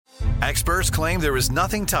Experts claim there is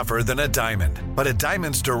nothing tougher than a diamond. But at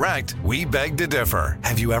Diamonds Direct, we beg to differ.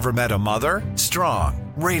 Have you ever met a mother?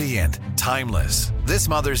 Strong, radiant, timeless. This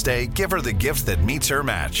Mother's Day, give her the gift that meets her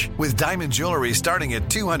match. With diamond jewelry starting at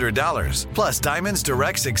 $200. Plus Diamonds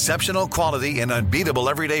Direct's exceptional quality and unbeatable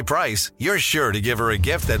everyday price, you're sure to give her a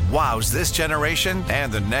gift that wows this generation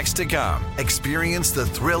and the next to come. Experience the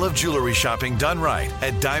thrill of jewelry shopping done right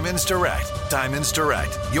at Diamonds Direct. Diamonds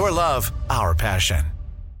Direct. Your love, our passion.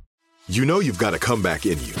 You know you've got a comeback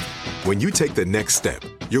in you. When you take the next step,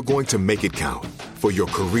 you're going to make it count. For your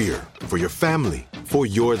career, for your family, for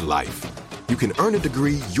your life. You can earn a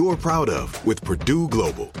degree you're proud of with Purdue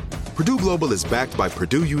Global. Purdue Global is backed by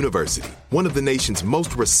Purdue University, one of the nation's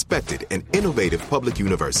most respected and innovative public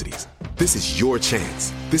universities. This is your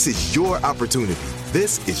chance. This is your opportunity.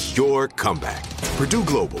 This is your comeback. Purdue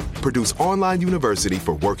Global, Purdue's online university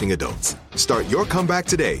for working adults. Start your comeback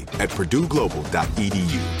today at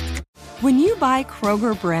purdueglobal.edu. When you buy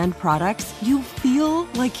Kroger brand products, you feel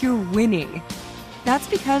like you're winning. That's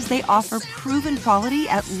because they offer proven quality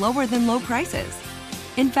at lower than low prices.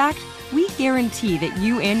 In fact, we guarantee that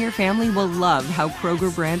you and your family will love how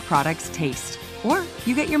Kroger brand products taste, or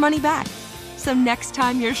you get your money back. So next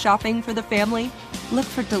time you're shopping for the family, look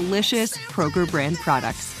for delicious Kroger brand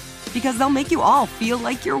products, because they'll make you all feel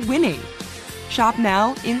like you're winning. Shop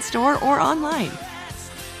now, in-store, or online.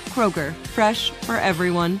 Kroger, fresh for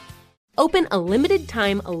everyone. Open a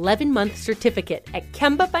limited-time 11-month certificate at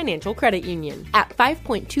Kemba Financial Credit Union. At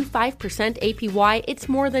 5.25% APY, it's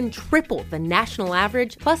more than triple the national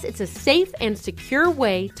average, plus it's a safe and secure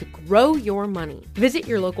way to grow your money. Visit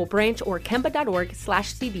your local branch or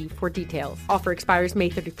kemba.org/cd for details. Offer expires May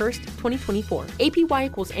 31st, 2024. APY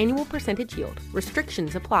equals annual percentage yield.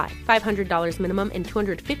 Restrictions apply. $500 minimum and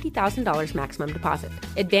 $250,000 maximum deposit.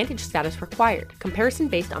 Advantage status required. Comparison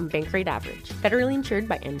based on bank rate average. Federally insured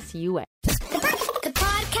by NCUA. The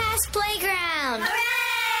Podcast Playground!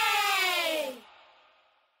 Hooray!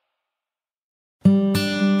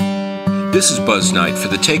 This is Buzz Knight for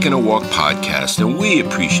the Taking a Walk podcast, and we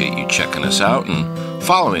appreciate you checking us out and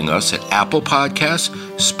following us at Apple Podcasts,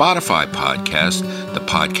 Spotify Podcasts, the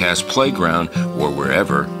Podcast Playground, or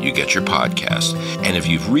wherever you get your podcasts. And if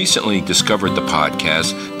you've recently discovered the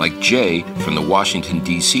podcast, like Jay from the Washington,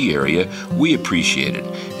 D.C. area, we appreciate it.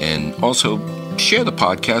 And also, share the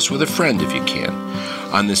podcast with a friend if you can.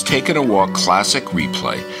 On this Taking a Walk Classic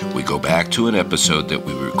Replay, we go back to an episode that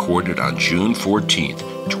we recorded on June 14th,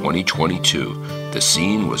 2022. The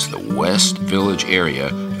scene was the West Village area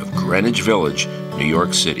of Greenwich Village, New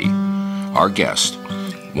York City. Our guest,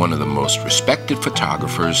 one of the most respected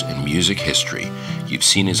photographers in music history. You've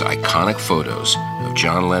seen his iconic photos of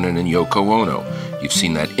John Lennon and Yoko Ono. You've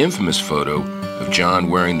seen that infamous photo of John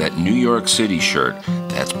wearing that New York City shirt.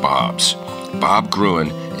 That's Bob's. Bob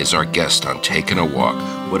Gruen is our guest on Taking a Walk.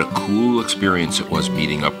 What a cool experience it was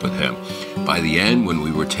meeting up with him. By the end, when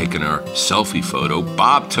we were taking our selfie photo,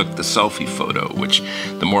 Bob took the selfie photo, which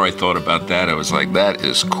the more I thought about that, I was like, that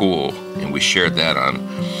is cool. And we shared that on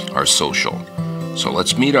our social. So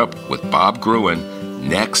let's meet up with Bob Gruen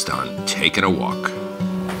next on Taking a Walk.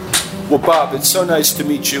 Well, Bob, it's so nice to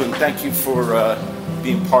meet you, and thank you for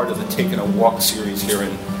being part of the Taking a Walk series here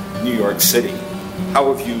in New York City.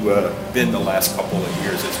 How have you been the last couple of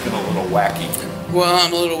years? It's been a little wacky. Well,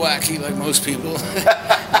 I'm a little wacky like most people.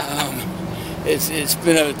 It's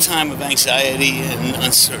been a time of anxiety and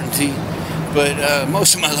uncertainty, but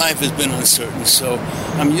most of my life has been uncertain, so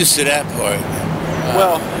I'm used to that part.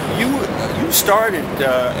 Well, you started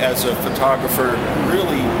as a photographer,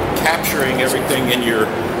 really capturing everything in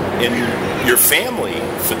your family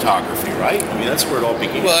photography, right? I mean, that's where it all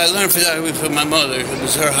began. Well, I learned photography from my mother. It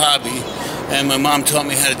was her hobby. And my mom taught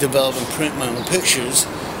me how to develop and print my own pictures.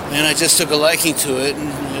 And I just took a liking to it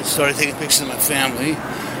and started taking pictures of my family,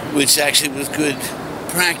 which actually was good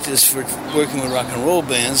practice for working with rock and roll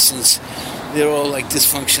bands, since they're all like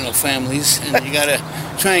dysfunctional families. And you got to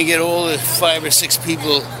try and get all the 5 or 6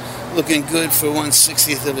 people looking good for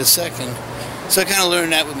 1/60th of a second. So I kind of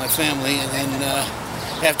learned that with my family. And then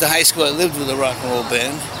after high school, I lived with a rock and roll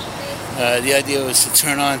band. The idea was to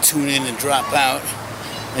turn on, tune in, and drop out.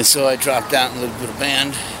 And so I dropped out and lived with a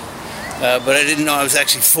band. But I didn't know I was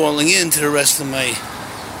actually falling into the rest of my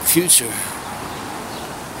future.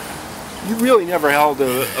 You really never held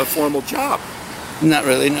a formal job. Not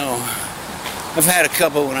really, no. I've had a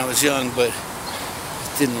couple when I was young, but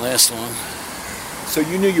it didn't last long. So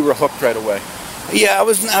you knew you were hooked right away? Yeah, I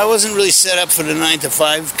wasn't really set up for the 9 to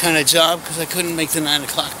 5 kind of job, because I couldn't make the 9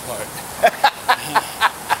 o'clock part.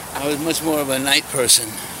 I was much more of a night person.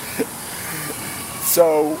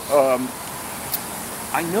 So,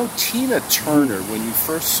 I know Tina Turner, when you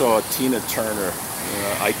first saw Tina Turner,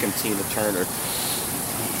 Ike and Tina Turner,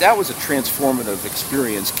 that was a transformative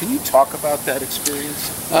experience. Can you talk about that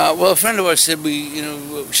experience? Well, a friend of ours said we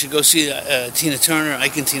should go see Tina Turner,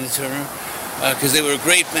 Ike and Tina Turner, because they were a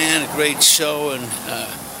great band, a great show,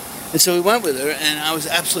 and so we went with her, and I was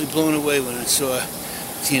absolutely blown away when I saw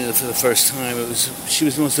Tina for the first time. She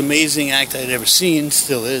was the most amazing act I'd ever seen,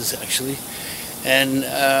 still is actually, and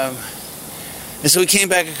so we came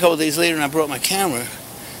back a couple of days later, and I brought my camera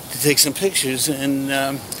to take some pictures, and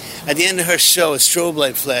at the end of her show, a strobe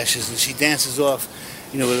light flashes, and she dances off,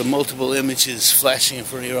 with the multiple images flashing in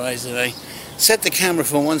front of your eyes, and I set the camera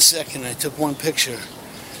for 1 second, and I took one picture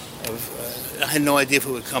of, I had no idea if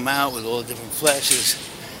it would come out with all the different flashes,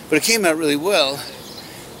 but it came out really well.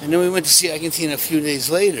 And then we went to see Ike and Tina a few days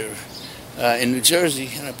later in New Jersey,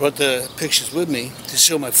 and I brought the pictures with me to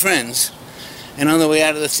show my friends. And on the way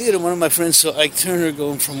out of the theater, one of my friends saw Ike Turner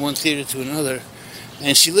going from one theater to another,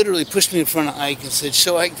 and she literally pushed me in front of Ike and said,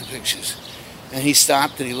 "Show Ike the pictures." And he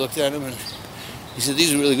stopped and he looked at them and he said,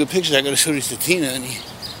 "These are really good pictures. I got to show these to Tina." And he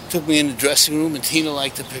took me in the dressing room, and Tina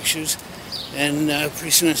liked the pictures. And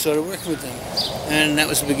pretty soon I started working with them, and that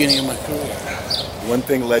was the beginning of my career. One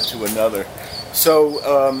thing led to another. So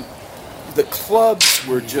the clubs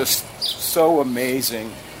were just so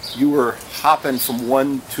amazing. You were hopping from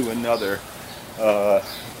one to another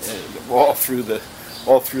all through the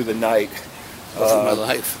night. All through my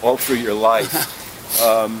life. All through your life.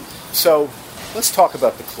 So let's talk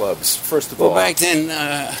about the clubs, first of all. Well, back then,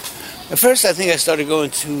 at first I think I started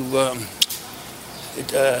going to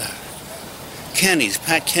Kenny's,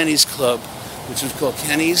 Pat Kenny's club, which was called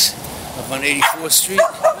Kenny's, up on 84th Street.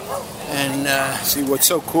 And see, what's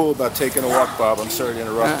so cool about taking a walk, Bob, I'm sorry to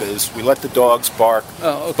interrupt, is we let the dogs bark,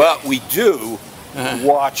 but we do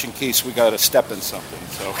watch in case we got to step in something.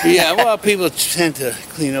 So yeah, well, people tend to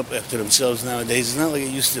clean up after themselves nowadays. It's not like it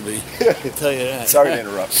used to be, I can tell you that. Sorry to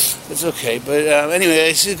interrupt. It's okay, but anyway, I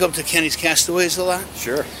used to go up to Kenny's Castaways a lot.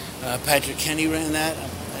 Sure. Patrick Kenny ran that,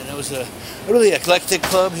 and it was a really eclectic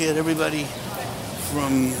club. He had everybody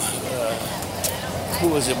from, who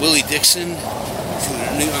was it, Willie Dixon, to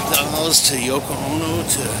the New York Dolls, to Yoko Ono,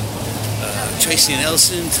 to Tracy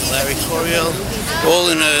Nelson, to Larry Coryell, all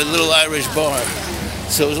in a little Irish bar.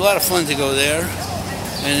 So it was a lot of fun to go there.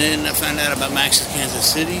 And then I found out about Max's Kansas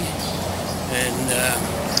City, and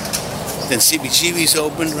then CBGB's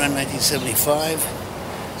opened around 1975,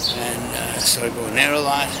 and I started going there a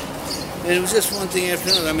lot. And it was just one thing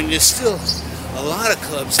after another. I mean, there's still a lot of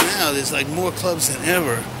clubs now. There's like more clubs than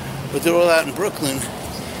ever, but they're all out in Brooklyn.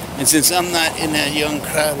 And since I'm not in that young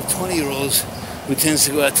crowd of 20-year-olds who tends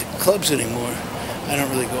to go out to clubs anymore, I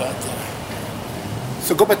don't really go out there.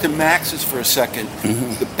 So go back to Max's for a second.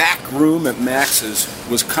 Mm-hmm. The back room at Max's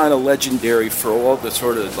was kind of legendary for all the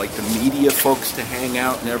sort of like the media folks to hang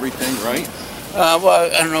out and everything, right?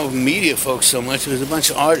 Well, I don't know media folks so much. It was a bunch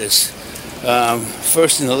of artists.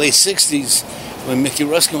 First in the late 60s, when Mickey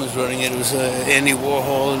Ruskin was running it, it was Andy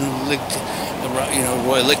Warhol and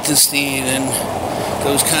Roy Lichtenstein and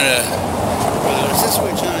those kind of brothers. This is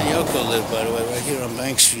where John and Yoko lived, by the way, right here on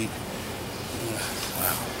Bank Street.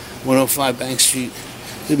 105 Bank Street.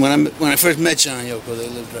 When I first met John and Yoko, they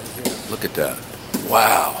lived right here. Look at that.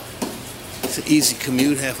 Wow. It's an easy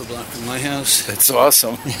commute, half a block from my house. That's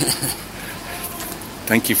awesome.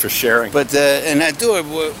 Thank you for sharing. But and that door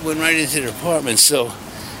went right into their apartment. So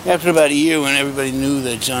after about a year, when everybody knew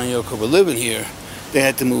that John and Yoko were living here, they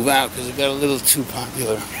had to move out because it got a little too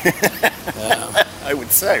popular. I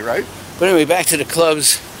would say, right? But anyway, back to the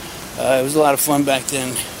clubs. It was a lot of fun back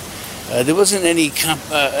then. There wasn't any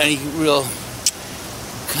real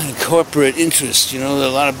kind of corporate interest. A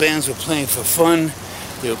lot of bands were playing for fun.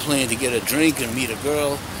 They were playing to get a drink and meet a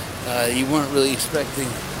girl. You weren't really expecting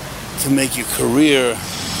to make your career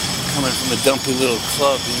coming from a dumpy little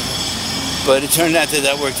club. But it turned out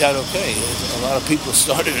that worked out okay. A lot of people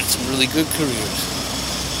started at some really good careers.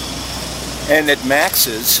 And at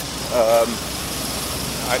Max's,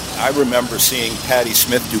 I remember seeing Patti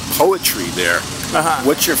Smith do poetry there. Uh-huh.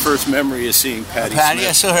 What's your first memory of seeing Patti Smith?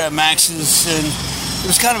 I saw her at Max's, and it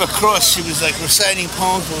was kind of a cross. She was like reciting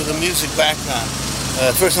poems but with a music background.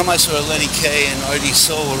 The first time I saw her, Lenny Kaye and R.D.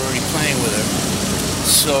 Soul were already playing with her.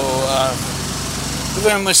 So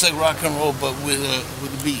very much like rock and roll, but with a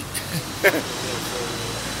beat.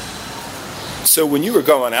 So when you were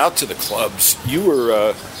going out to the clubs, you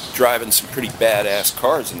were driving some pretty badass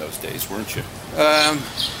cars in those days, weren't you? Well,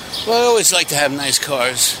 I always liked to have nice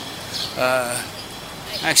cars.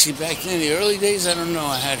 Actually, back then, in the early days, I don't know.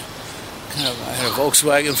 I had a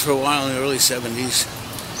Volkswagen for a while in the early 70s.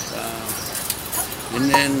 And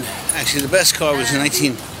then, actually, the best car was in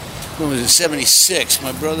 76.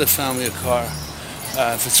 My brother found me a car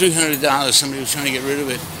for $300. Somebody was trying to get rid of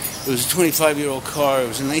it. It was a 25-year-old car. It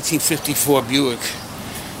was a 1954 Buick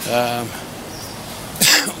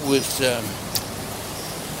with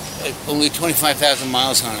only 25,000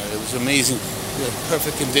 miles on it. It was amazing,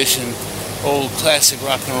 perfect condition, old classic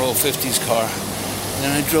rock and roll 50s car.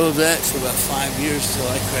 And I drove that for about 5 years till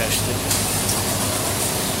I crashed it.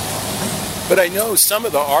 But I know some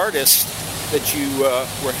of the artists that you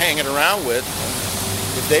were hanging around with,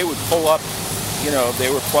 if they would pull up, if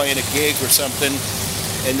they were playing a gig or something,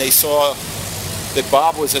 and they saw that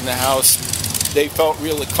Bob was in the house, they felt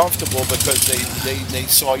really comfortable because they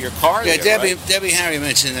saw your car there, right? Debbie Harry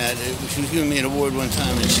mentioned that. She was giving me an award one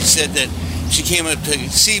time, and she said that she came up to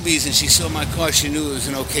CB's and she saw my car. She knew it was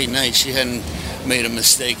an okay night. She hadn't made a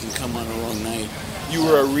mistake and come on the wrong night. You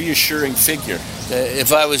were a reassuring figure.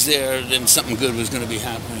 If I was there, then something good was going to be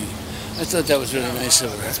happening. I thought that was really nice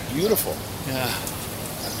of her. That's beautiful. Yeah.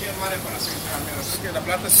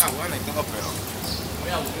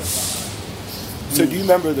 So do you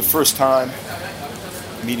remember the first time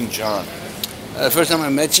meeting John? The first time I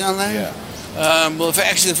met John Lennon? Yeah.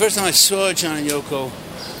 Actually, the first time I saw John and Yoko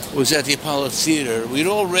was at the Apollo Theater. We'd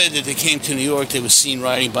all read that they came to New York. They were seen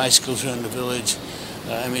riding bicycles around the village.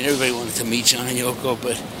 Everybody wanted to meet John and Yoko,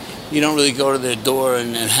 but you don't really go to their door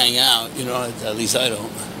and hang out. At least I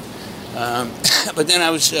don't. But then I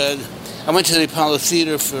went to the Apollo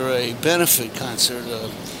Theater for a benefit concert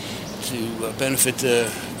to benefit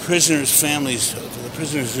the prisoners' families, for the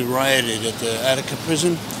prisoners who rioted at the Attica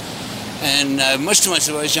prison. And much to my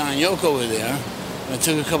surprise, John and Yoko were there. I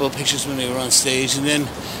took a couple of pictures when they were on stage, and then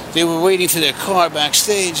they were waiting for their car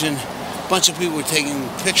backstage, and a bunch of people were taking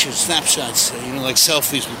pictures, snapshots, like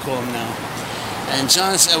selfies we call them now. And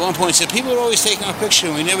John at one point said, people are always taking our picture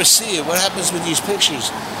and we never see it. What happens with these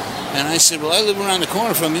pictures? And I said, well, I live around the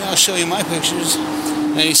corner from you. I'll show you my pictures.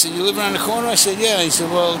 And he said, you live around the corner? I said, yeah. He said,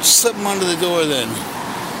 well, slip them under the door then.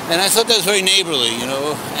 And I thought that was very neighborly,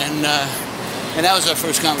 and that was our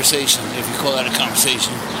first conversation, if you call that a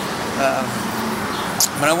conversation.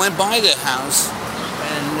 But I went by the house,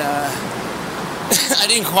 and I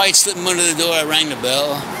didn't quite slip him under the door. I rang the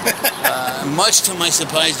bell. Much to my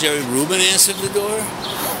surprise, Jerry Rubin answered the door.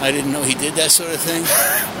 I didn't know he did that sort of thing.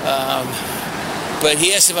 But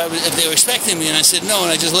he asked if they were expecting me, and I said no,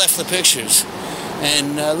 and I just left the pictures.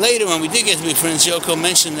 And later, when we did get to be friends, Yoko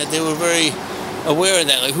mentioned that they were very aware of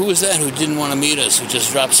that. Like, who was that who didn't want to meet us, who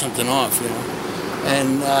just dropped something off,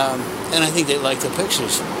 And I think they liked the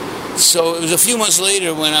pictures. So it was a few months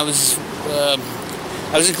later when I was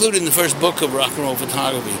included in the first book of rock and roll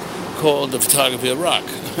photography called The Photography of Rock.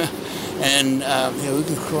 And, we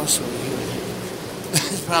can cross over here.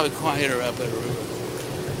 It's probably quieter up at a river.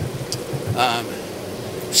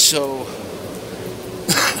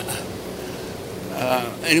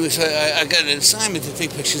 Anyway, so I got an assignment to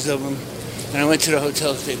take pictures of them. And I went to the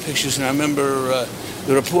hotel to take pictures, and I remember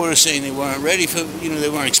the reporter saying they weren't ready for, they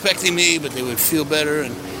weren't expecting me, but they would feel better.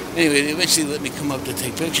 And anyway, they eventually let me come up to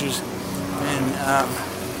take pictures. And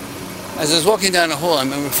as I was walking down the hall, I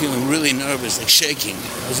remember feeling really nervous, like shaking.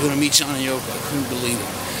 I was going to meet John and Yoko. I couldn't believe it.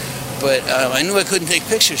 But I knew I couldn't take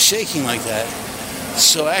pictures shaking like that.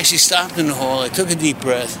 So I actually stopped in the hall. I took a deep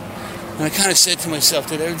breath. And I kind of said to myself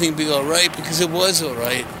that everything would be all right, because it was all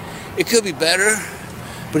right. It could be better,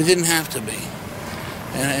 but it didn't have to be.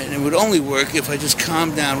 And it would only work if I just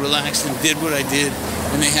calmed down, relaxed, and did what I did,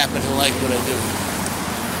 and they happened to like what I do.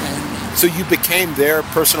 And so you became their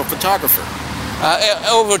personal photographer?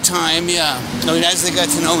 Over time, yeah. As they got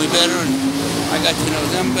to know me better, and I got to know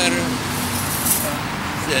them better,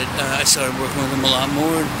 I started working with them a lot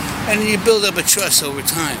more. And you build up a trust over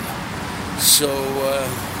time. So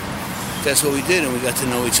that's what we did, and we got to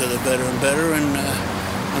know each other better and better, and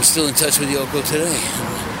I'm still in touch with Yoko today.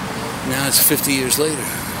 Now it's 50 years later.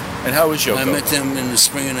 And how was Yoko? I met them in the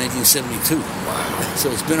spring of 1972. Wow. So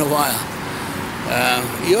it's been a while.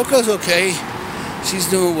 Yoko's okay. She's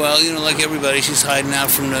doing well, like everybody. She's hiding out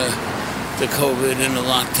from the COVID and the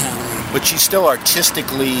lockdown. But she's still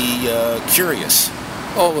artistically curious.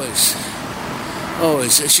 Always.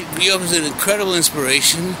 Yoko's an incredible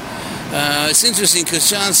inspiration. It's interesting because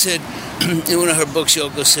John said, in one of her books,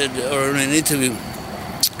 Yoko said, or in an interview,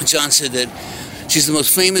 John said that she's the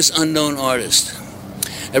most famous unknown artist.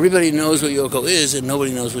 Everybody knows what Yoko is, and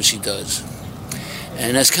nobody knows what she does.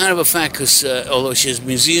 And that's kind of a fact, because although she has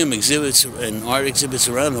museum exhibits and art exhibits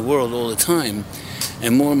around the world all the time,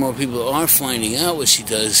 and more people are finding out what she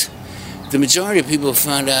does, the majority of people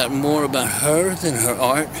found out more about her than her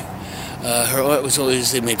art. Her art was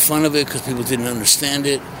always, they made fun of it because people didn't understand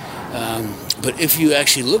it. But if you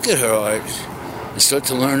actually look at her art and start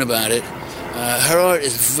to learn about it, her art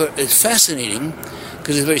is fascinating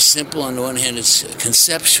because it's very simple. On the one hand, it's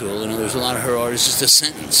conceptual. In other words, a lot of her art is just a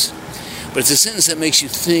sentence. But it's a sentence that makes you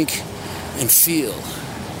think and feel.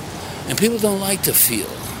 And people don't like to feel.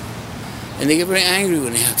 And they get very angry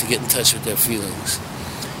when they have to get in touch with their feelings.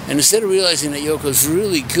 And instead of realizing that Yoko's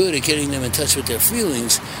really good at getting them in touch with their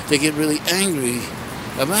feelings, they get really angry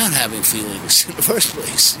about having feelings in the first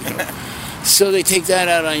place. You know? So they take that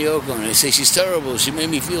out on Yoko and they say, she's terrible, she made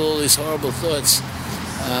me feel all these horrible thoughts,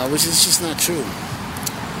 which is just not true.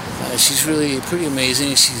 She's really pretty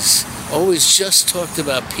amazing. She's always just talked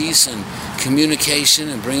about peace and communication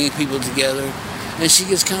and bringing people together. And she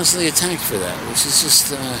gets constantly attacked for that, which is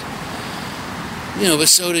just, but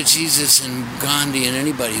so did Jesus and Gandhi and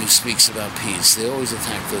anybody who speaks about peace. They always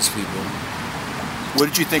attack those people. What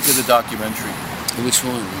did you think of the documentary? Which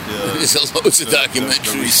one? There's loads of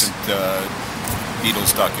documentaries. The recent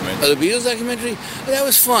Beatles documentary. Oh, the Beatles documentary? Oh, that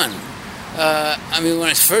was fun. When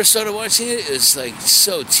I first started watching it, it was like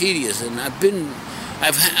so tedious, and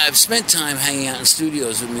I've spent time hanging out in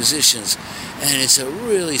studios with musicians, and it's a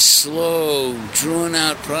really slow,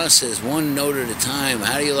 drawn-out process, one note at a time.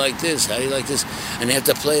 How do you like this? How do you like this? And they have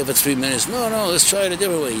to play it for 3 minutes. No, let's try it a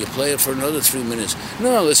different way. You play it for another 3 minutes.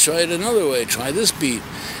 No, let's try it another way. Try this beat.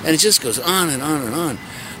 And it just goes on and on and on.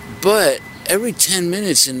 But every 10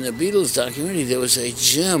 minutes in the Beatles documentary, there was a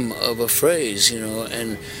gem of a phrase,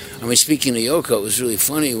 and speaking of Yoko, it was really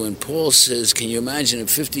funny when Paul says, can you imagine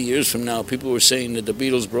if 50 years from now people were saying that the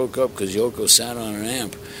Beatles broke up because Yoko sat on an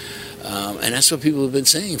amp? And that's what people have been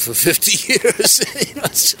saying for 50 years.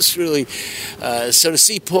 It's just really... so to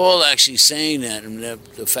see Paul actually saying that, and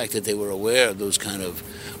the fact that they were aware of those kind of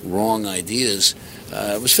wrong ideas,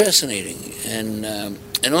 was fascinating.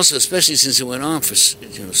 And also, especially since it went on for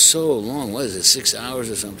so long, what is it, 6 hours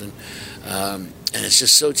or something? And it's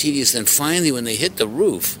just so tedious. Then finally, when they hit the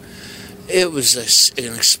roof, it was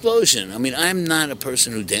an explosion. I'm not a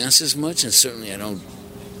person who dances much, and certainly I don't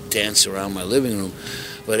dance around my living room.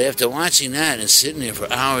 But after watching that and sitting there for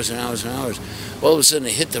hours and hours and hours, all of a sudden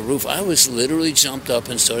they hit the roof. I was literally jumped up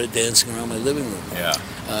and started dancing around my living room. Yeah.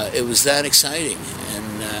 It was that exciting.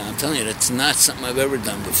 And I'm telling you, that's not something I've ever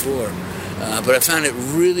done before. But I found it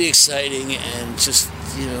really exciting and just,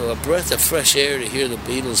 a breath of fresh air to hear the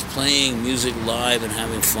Beatles playing music live and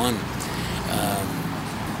having fun.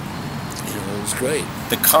 It was great.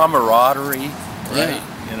 The camaraderie, right?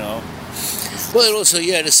 Yeah. Well, and also,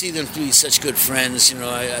 to see them be such good friends,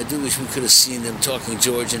 I do wish we could have seen them talking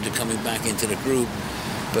George into coming back into the group,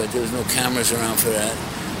 but there was no cameras around for that.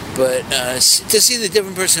 But to see the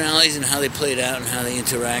different personalities and how they played out and how they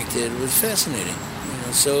interacted was fascinating.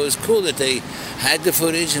 So it was cool that they had the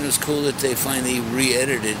footage, and it was cool that they finally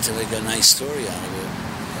re-edited to make a nice story out of it.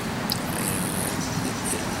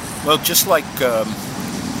 Well, just like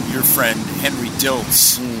your friend Henry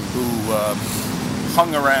Diltz, who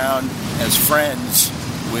hung around as friends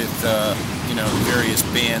with various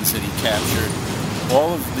bands that he captured.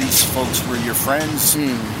 All of these folks were your friends.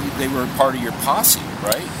 They were part of your posse,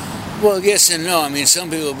 right? Well, yes and no. Some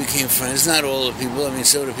people became friends. Not all the people.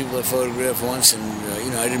 So the people I photographed once, and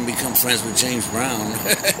I didn't become friends with James Brown,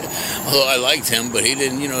 although I liked him, but he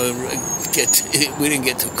didn't. We didn't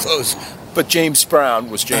get too close. But James Brown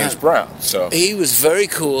was James Brown, so... He was very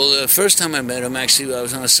cool. The first time I met him, actually, I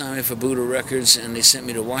was on assignment for Buddha Records, and they sent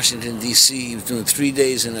me to Washington, D.C. He was doing 3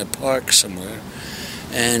 days in a park somewhere.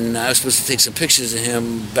 And I was supposed to take some pictures of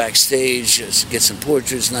him backstage, get some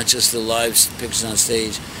portraits, not just the live pictures on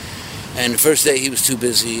stage. And the first day he was too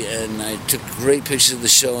busy, and I took great pictures of the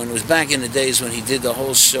show. And it was back in the days when he did the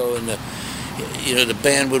whole show, and the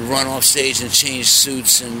band would run off stage and change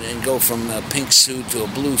suits and go from a pink suit to a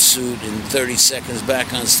blue suit in 30 seconds,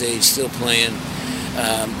 back on stage, still playing.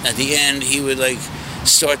 At the end, he would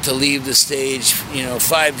start to leave the stage,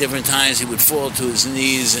 5 different times. He would fall to his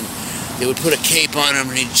knees, and they would put a cape on him,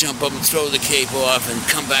 and he'd jump up and throw the cape off and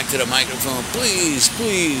come back to the microphone, please,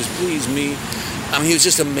 please, please me. He was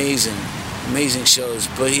just amazing shows,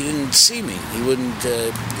 but he didn't see me. He wouldn't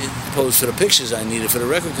pose for the pictures I needed for the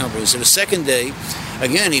record company. So the second day,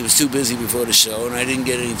 again, he was too busy before the show, and I didn't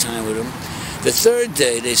get any time with him. The third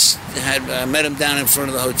day, I met him down in front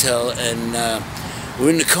of the hotel, and we're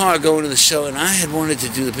in the car going to the show, and I had wanted to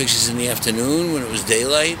do the pictures in the afternoon when it was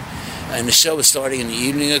daylight, and the show was starting in the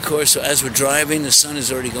evening, of course. So as we're driving, the sun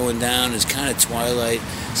is already going down. It's kind of twilight.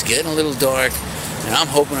 It's getting a little dark, and I'm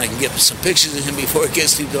hoping I can get some pictures of him before it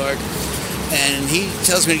gets too dark. And he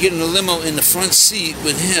tells me to get in the limo in the front seat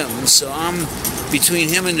with him. So I'm between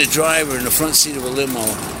him and the driver in the front seat of a limo.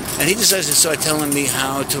 And he decides to start telling me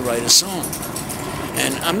how to write a song.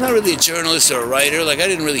 And I'm not really a journalist or a writer. Like, I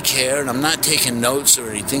didn't really care, and I'm not taking notes or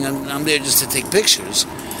anything. I'm there just to take pictures.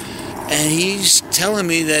 And he's telling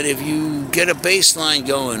me that if you get a bass line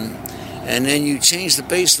going and then you change the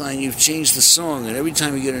bass line, you've changed the song. And every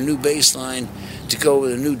time you get a new bass line to go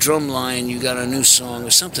with a new drum line, you got a new song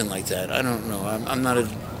or something like that. I don't know. I'm not a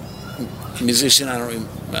musician.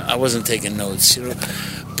 I wasn't taking notes, you know.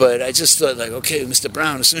 But I just thought, like, okay, Mr.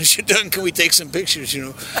 Brown, as soon as you're done, can we take some pictures, you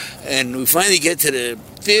know? And we finally get to the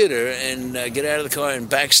theater and get out of the car, and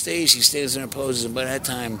backstage he stands there and poses. And by that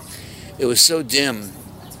time, it was so dim.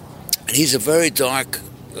 And he's a very dark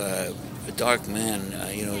man.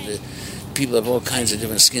 You know, the people have all kinds of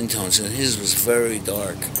different skin tones, and his was very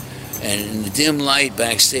dark. And in the dim light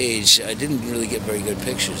backstage, I didn't really get very good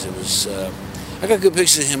pictures. It was I got good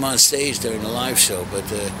pictures of him on stage during the live show, but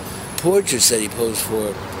the portraits that he posed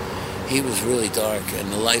for, he was really dark,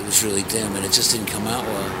 and the light was really dim, and it just didn't come out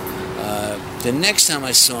well. The next time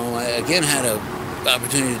I saw him, I again had an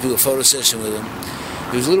opportunity to do a photo session with him.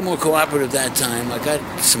 He was a little more cooperative that time. I got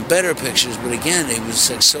some better pictures, but again, it was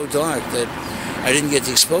like so dark that I didn't get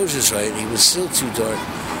the exposures right. He was still too dark.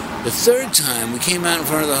 The third time, we came out in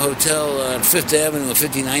front of the hotel on 5th Avenue and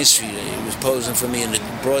 59th Street. He was posing for me in the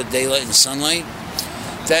broad daylight and sunlight.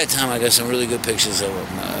 That time, I got some really good pictures of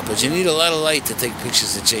him. But you need a lot of light to take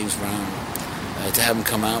pictures of James Brown, to have him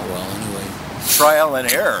come out well, anyway. Trial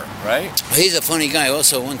and error, right? He's a funny guy.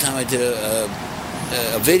 Also, one time I did a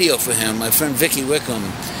video for him. My friend Vicky Wickham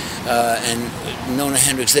and Nona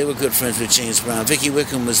Hendricks, they were good friends with James Brown. Vicky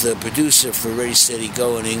Wickham was the producer for Ready, Steady,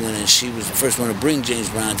 Go in England, and she was the first one to bring James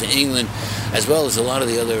Brown to England, as well as a lot of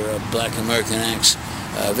the other black American acts.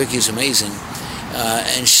 Vicky's amazing.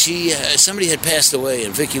 And somebody had passed away,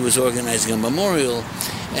 and Vicky was organizing a memorial,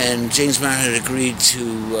 and James Brown had agreed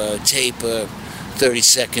to tape a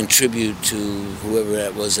 30-second tribute to whoever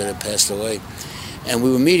that was that had passed away. And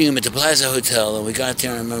we were meeting him at the Plaza Hotel, and we got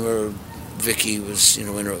there, and I remember Vicky was, you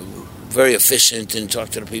know, very efficient and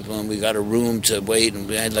talked to the people, and we got a room to wait, and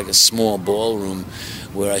we had like a small ballroom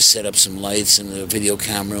where I set up some lights and a video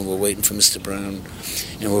camera, and we're waiting for Mr. Brown,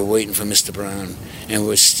 and we're waiting for Mr. Brown, and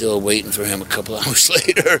we're still waiting for him a couple hours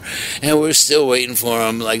later, and we're still waiting for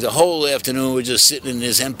him. Like the whole afternoon, we're just sitting in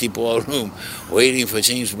this empty ballroom waiting for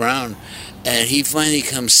James Brown, and he finally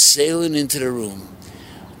comes sailing into the room,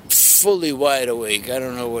 fully wide awake. I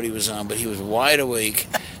don't know what he was on, but he was wide awake,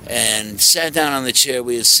 and sat down on the chair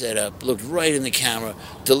we had set up, looked right in the camera,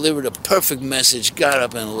 delivered a perfect message, got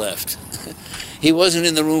up and left. He wasn't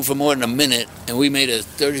in the room for more than a minute, and we made a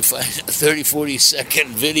 40 second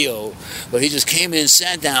video, but he just came in,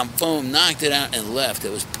 sat down, boom, knocked it out, and left. It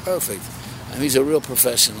was perfect. I mean, he's a real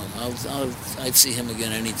professional. I'd see him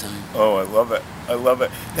again anytime. Oh, I love it. I love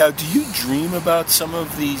it. Now, do you dream about some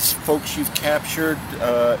of these folks you've captured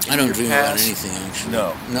I don't dream about anything, actually.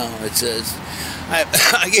 No. No,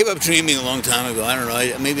 I gave up dreaming a long time ago. I don't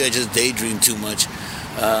know. Maybe I just daydream too much.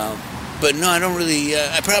 But no, I don't really.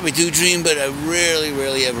 I probably do dream, but I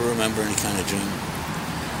rarely ever remember any kind of dream.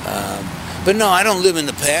 But no, I don't live in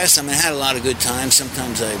the past. I mean, I had a lot of good times.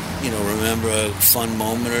 Sometimes I, remember a fun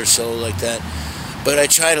moment or so like that. But I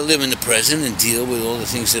try to live in the present and deal with all the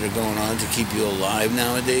things that are going on to keep you alive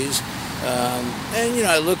nowadays. And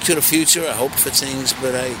I look to the future. I hope for things,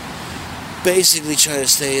 but I basically try to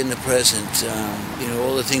stay in the present.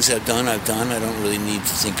 All the things I've done. I don't really need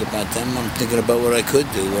to think about them. I'm thinking about what I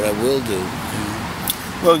could do, what I will do.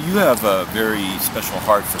 Well, you have a very special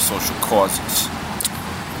heart for social causes.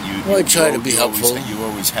 I try to be helpful. You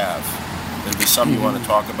always have. Are there some you want to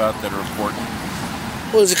talk about that are important?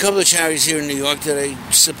 Well, there's a couple of charities here in New York that I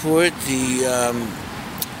support. The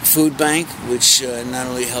Food Bank, which not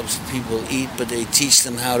only helps people eat, but they teach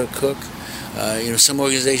them how to cook. Some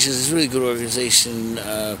organizations, there's a really good organization,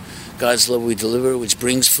 God's Love We Deliver, which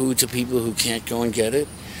brings food to people who can't go and get it.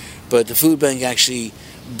 But the Food Bank actually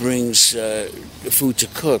brings food to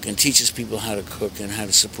cook and teaches people how to cook and how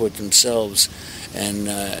to support themselves.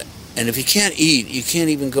 And if you can't eat, you can't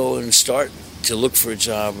even go and start to look for a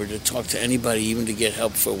job or to talk to anybody, even to get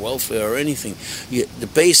help for welfare or anything. The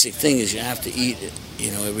basic thing is you have to eat it,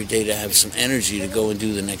 every day to have some energy to go and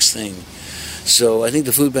do the next thing. So I think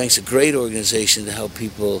the Food Bank's a great organization to help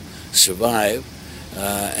people survive.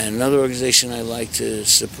 And another organization I like to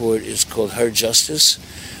support is called Her Justice,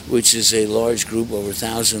 which is a large group, over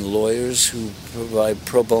 1,000 lawyers who provide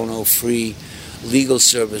pro bono free legal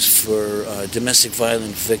service for domestic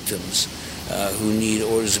violence victims who need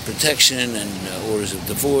orders of protection and orders of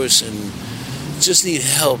divorce and just need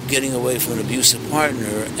help getting away from an abusive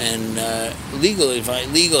partner. And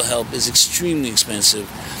legal help is extremely expensive.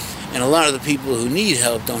 And a lot of the people who need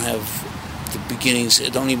help don't have the beginnings,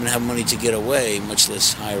 don't even have money to get away, much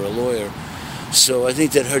less hire a lawyer. So I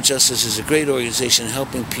think that Hurt Justice is a great organization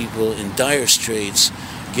helping people in dire straits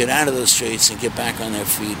get out of those straits and get back on their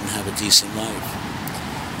feet and have a decent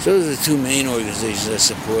life. So those are the two main organizations I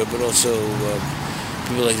support, but also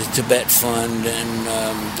people like the Tibet Fund and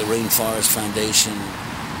the Rainforest Foundation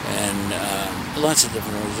and lots of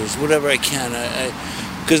different organizations, whatever I can.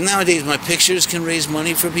 Because nowadays my pictures can raise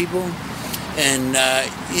money for people. And,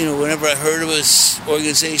 whenever I heard of this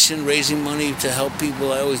organization raising money to help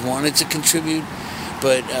people, I always wanted to contribute.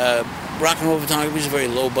 But rock and roll photography is a very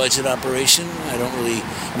low-budget operation. I don't really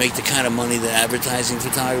make the kind of money that advertising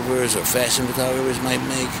photographers or fashion photographers might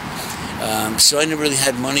make. So I never really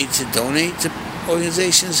had money to donate to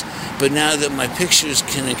organizations. But now that my pictures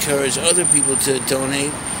can encourage other people to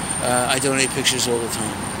donate, I donate pictures all the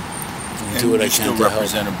time. And you're still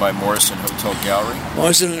represented by Morrison Hotel Gallery?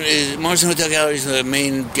 Morrison Hotel Gallery is the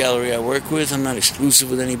main gallery I work with. I'm not exclusive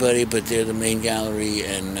with anybody, but they're the main gallery,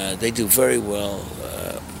 and they do very well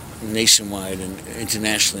nationwide and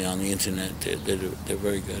internationally on the internet. They're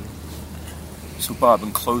very good. So, Bob,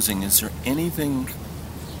 in closing, is there anything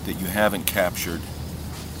that you haven't captured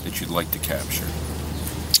that you'd like to capture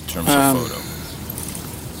in terms of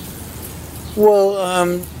photo?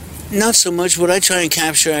 Well, not so much. What I try and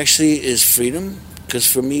capture actually is freedom, because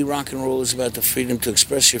for me rock and roll is about the freedom to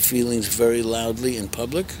express your feelings very loudly in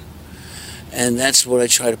public, and that's what I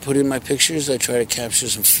try to put in my pictures. I try to capture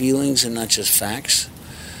some feelings and not just facts,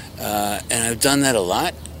 and I've done that a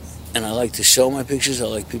lot, and I like to show my pictures. I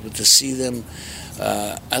like people to see them.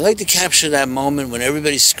 I like to capture that moment when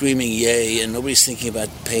everybody's screaming yay and nobody's thinking about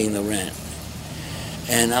paying the rent,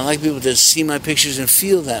 and I like people to see my pictures and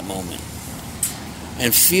feel that moment,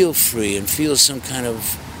 and feel free, and feel some kind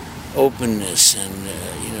of openness, and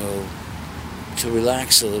to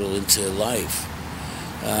relax a little into life.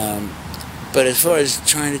 But as far as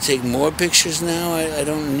trying to take more pictures now, I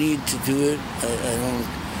don't need to do it.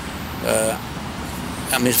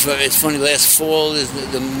 It's funny, last fall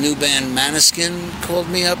the new band Maneskin called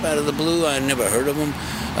me up out of the blue. I never heard of them,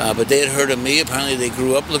 but they had heard of me. Apparently they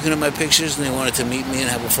grew up looking at my pictures and they wanted to meet me and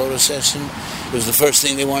have a photo session. It was the first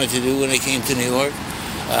thing they wanted to do when they came to New York.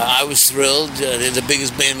 I was thrilled. They're the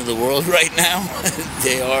biggest band in the world right now.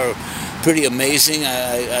 They are pretty amazing.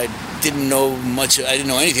 I didn't know much. I didn't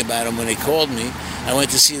know anything about them when they called me. I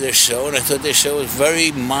went to see their show, and I thought their show was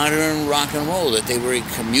very modern rock and roll, that they were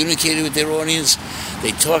communicating with their audience.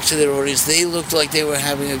 They talked to their audience. They looked like they were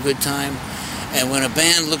having a good time. And when a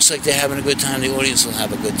band looks like they're having a good time, the audience will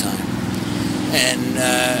have a good time. And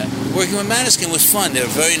working with Maneskin was fun. They're a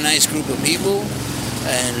very nice group of people,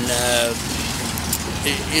 and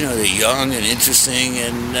they're young and interesting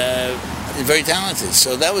and very talented.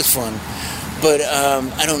 So that was fun. But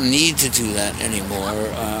I don't need to do that anymore.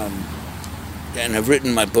 And I've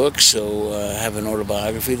written my book, so I have an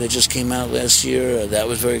autobiography that just came out last year. That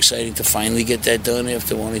was very exciting to finally get that done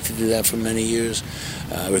after wanting to do that for many years.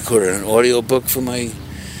 I recorded an audio book for my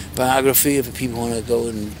biography if people want to go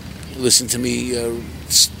and listen to me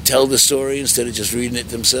tell the story instead of just reading it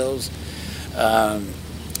themselves.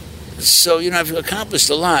 So, I've accomplished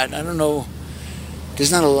a lot. I don't know. There's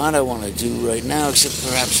not a lot I want to do right now, except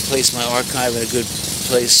perhaps place my archive in a good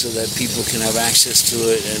place so that people can have access to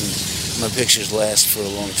it and my pictures last for a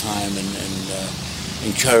long time and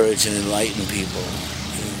encourage and enlighten people.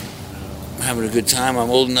 I'm having a good time. I'm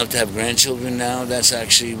old enough to have grandchildren now. That's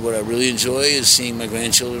actually what I really enjoy, is seeing my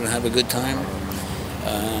grandchildren have a good time.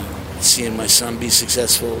 Seeing my son be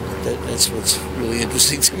successful, that's what's really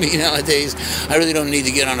interesting to me nowadays. I really don't need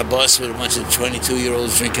to get on a bus with a bunch of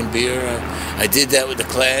 22-year-olds drinking beer. I did that with the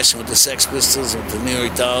Clash and with the Sex Pistols and with the New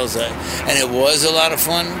York Dolls, and it was a lot of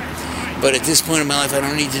fun. But at this point in my life, I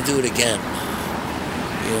don't need to do it again.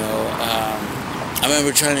 I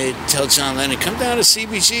remember trying to tell John Lennon, come down to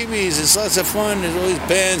CBGB's, it's lots of fun, there's always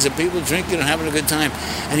bands and people drinking and having a good time.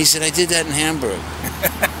 And he said, I did that in Hamburg.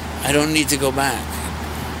 I don't need to go back.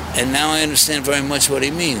 And now I understand very much what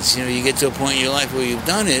he means. You get to a point in your life where you've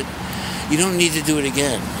done it, you don't need to do it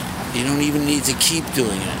again. You don't even need to keep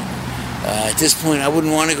doing it. At this point, I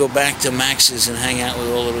wouldn't want to go back to Max's and hang out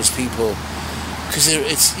with all of those people. Because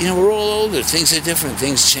we're all older. Things are different.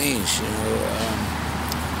 Things change.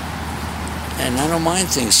 And I don't mind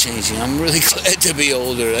things changing. I'm really glad to be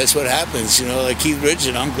older. That's what happens. Like Keith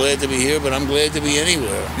Richards, I'm glad to be here, but I'm glad to be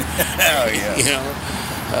anywhere. Oh yeah.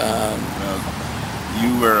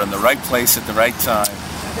 You were in the right place at the right time.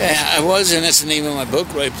 Yeah, I was, and that's the name of my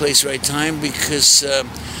book, Right Place, Right Time, because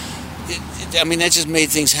that just made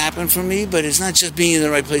things happen for me. But it's not just being in the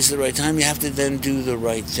right place at the right time. You have to then do the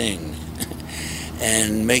right thing.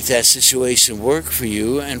 and make that situation work for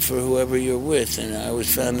you and for whoever you're with. And I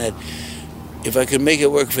always found that if I could make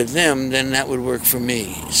it work for them, then that would work for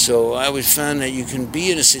me. So I always found that you can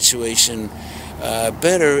be in a situation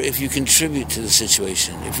better if you contribute to the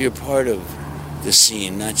situation, if you're part of the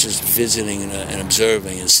scene, not just visiting and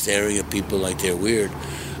observing and staring at people like they're weird.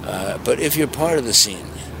 But if you're part of the scene,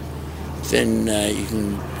 then you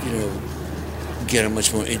can, get a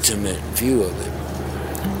much more intimate view of it.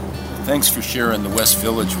 Thanks for sharing the West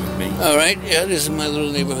Village with me. All right, yeah, this is my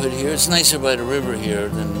little neighborhood here. It's nicer by the river here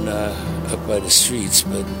than up by the streets,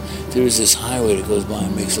 but there is this highway that goes by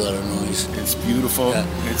and makes a lot of noise. It's beautiful.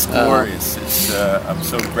 Yeah. It's glorious. I'm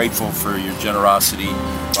so grateful for your generosity,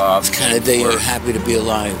 Bob. It's kind of day you're happy to be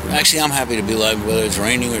alive. Actually, I'm happy to be alive, whether it's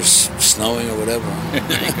raining or snowing or whatever.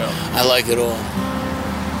 There you go. I like it all.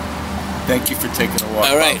 Thank you for taking a walk.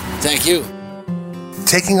 All right, Bob. thank you.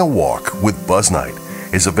 Taking a Walk with Buzz Knight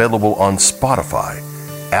is available on Spotify,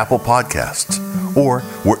 Apple Podcasts, or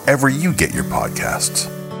wherever you get your podcasts.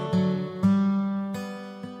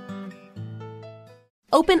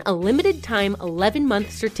 Open a limited-time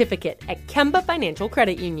 11-month certificate at Kemba Financial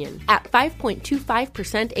Credit Union. At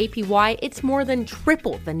 5.25% APY, it's more than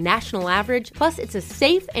triple the national average, plus it's a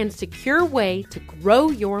safe and secure way to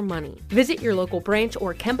grow your money. Visit your local branch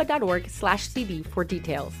or kemba.org/cb for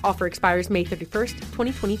details. Offer expires May 31st,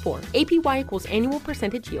 2024. APY equals annual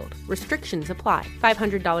percentage yield. Restrictions apply.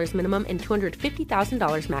 $500 minimum and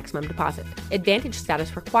 $250,000 maximum deposit. Advantage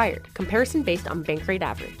status required. Comparison based on bank rate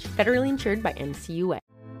average. Federally insured by NCUA.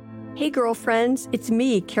 Hey girlfriends, it's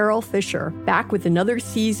me, Carol Fisher, back with another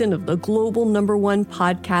season of the global #1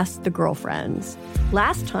 podcast, The Girlfriends.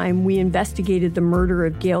 Last time, we investigated the murder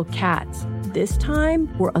of Gail Katz. This time,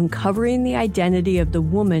 we're uncovering the identity of the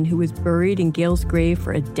woman who was buried in Gail's grave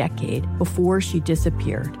for a decade before she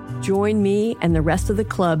disappeared. Join me and the rest of the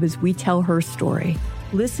club as we tell her story.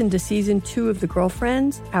 Listen to Season 2 of The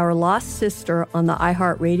Girlfriends, Our Lost Sister on the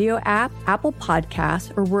iHeartRadio app, Apple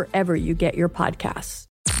Podcasts, or wherever you get your podcasts.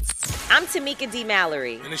 I'm Tamika D.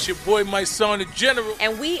 Mallory. And it's your boy, my son, the General.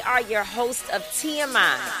 And we are your hosts of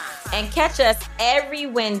TMI. And catch us every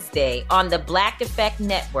Wednesday on the Black Effect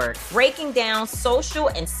Network, breaking down social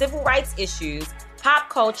and civil rights issues, pop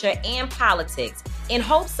culture, and politics in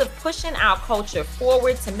hopes of pushing our culture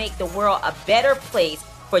forward to make the world a better place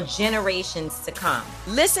for generations to come.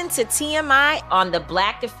 Listen to TMI on the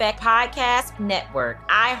Black Effect Podcast Network,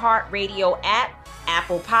 iHeartRadio app,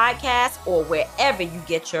 Apple Podcasts, or wherever you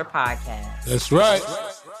get your podcasts. That's right.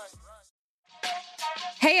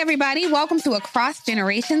 Hey, everybody. Welcome to Across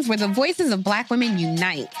Generations, where the voices of Black women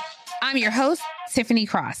unite. I'm your host, Tiffany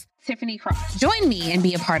Cross. Join me and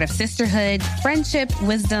be a part of sisterhood, friendship,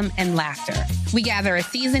 wisdom, and laughter. We gather a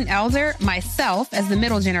seasoned elder, myself as the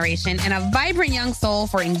middle generation, and a vibrant young soul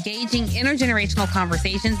for engaging intergenerational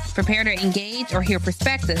conversations. Prepare to engage or hear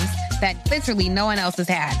perspectives that literally no one else has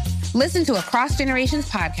had. Listen to Across Generations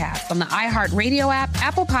podcast on the iHeartRadio app,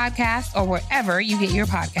 Apple Podcasts, or wherever you get your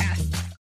podcasts.